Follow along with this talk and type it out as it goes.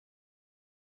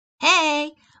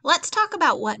Let's talk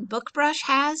about what BookBrush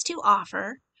has to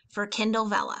offer for Kindle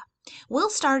Vella.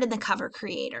 We'll start in the cover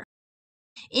creator.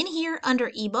 In here under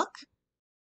ebook,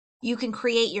 you can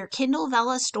create your Kindle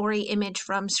Vella story image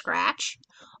from scratch,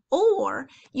 or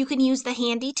you can use the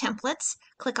handy templates.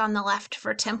 Click on the left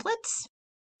for templates,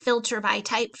 filter by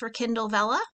type for Kindle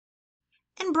Vella,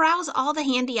 and browse all the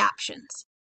handy options.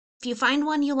 If you find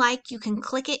one you like, you can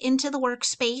click it into the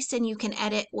workspace and you can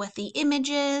edit with the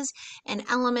images and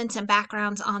elements and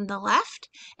backgrounds on the left,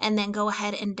 and then go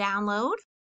ahead and download.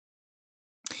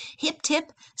 Hip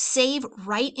tip, save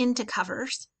right into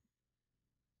covers,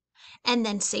 and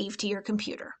then save to your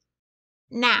computer.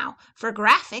 Now, for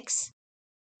graphics,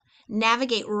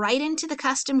 navigate right into the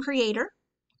custom creator,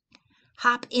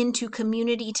 hop into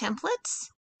community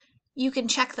templates. You can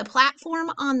check the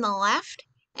platform on the left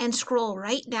and scroll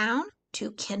right down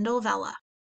to Kindle Vella.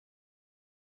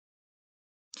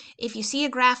 If you see a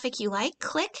graphic you like,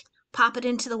 click, pop it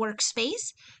into the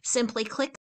workspace, simply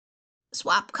click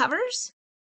swap covers,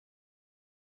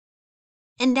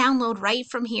 and download right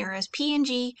from here as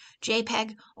PNG,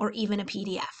 JPEG, or even a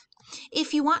PDF.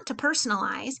 If you want to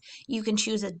personalize, you can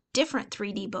choose a different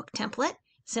 3D book template.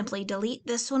 Simply delete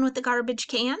this one with the garbage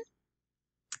can,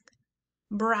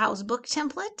 browse book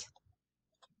template,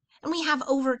 and we have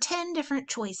over 10 different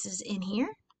choices in here.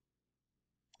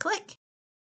 Click.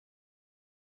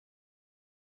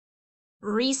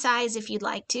 Resize if you'd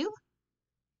like to.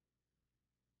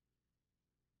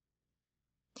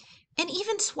 And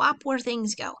even swap where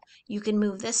things go. You can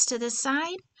move this to this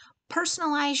side,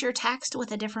 personalize your text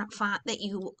with a different font that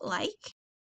you like.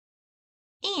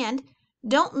 And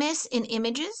don't miss in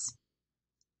images,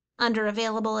 under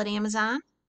available at Amazon,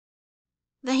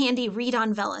 the handy Read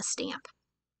on Vella stamp.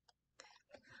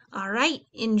 All right,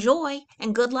 enjoy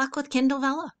and good luck with Kindle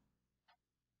Vella.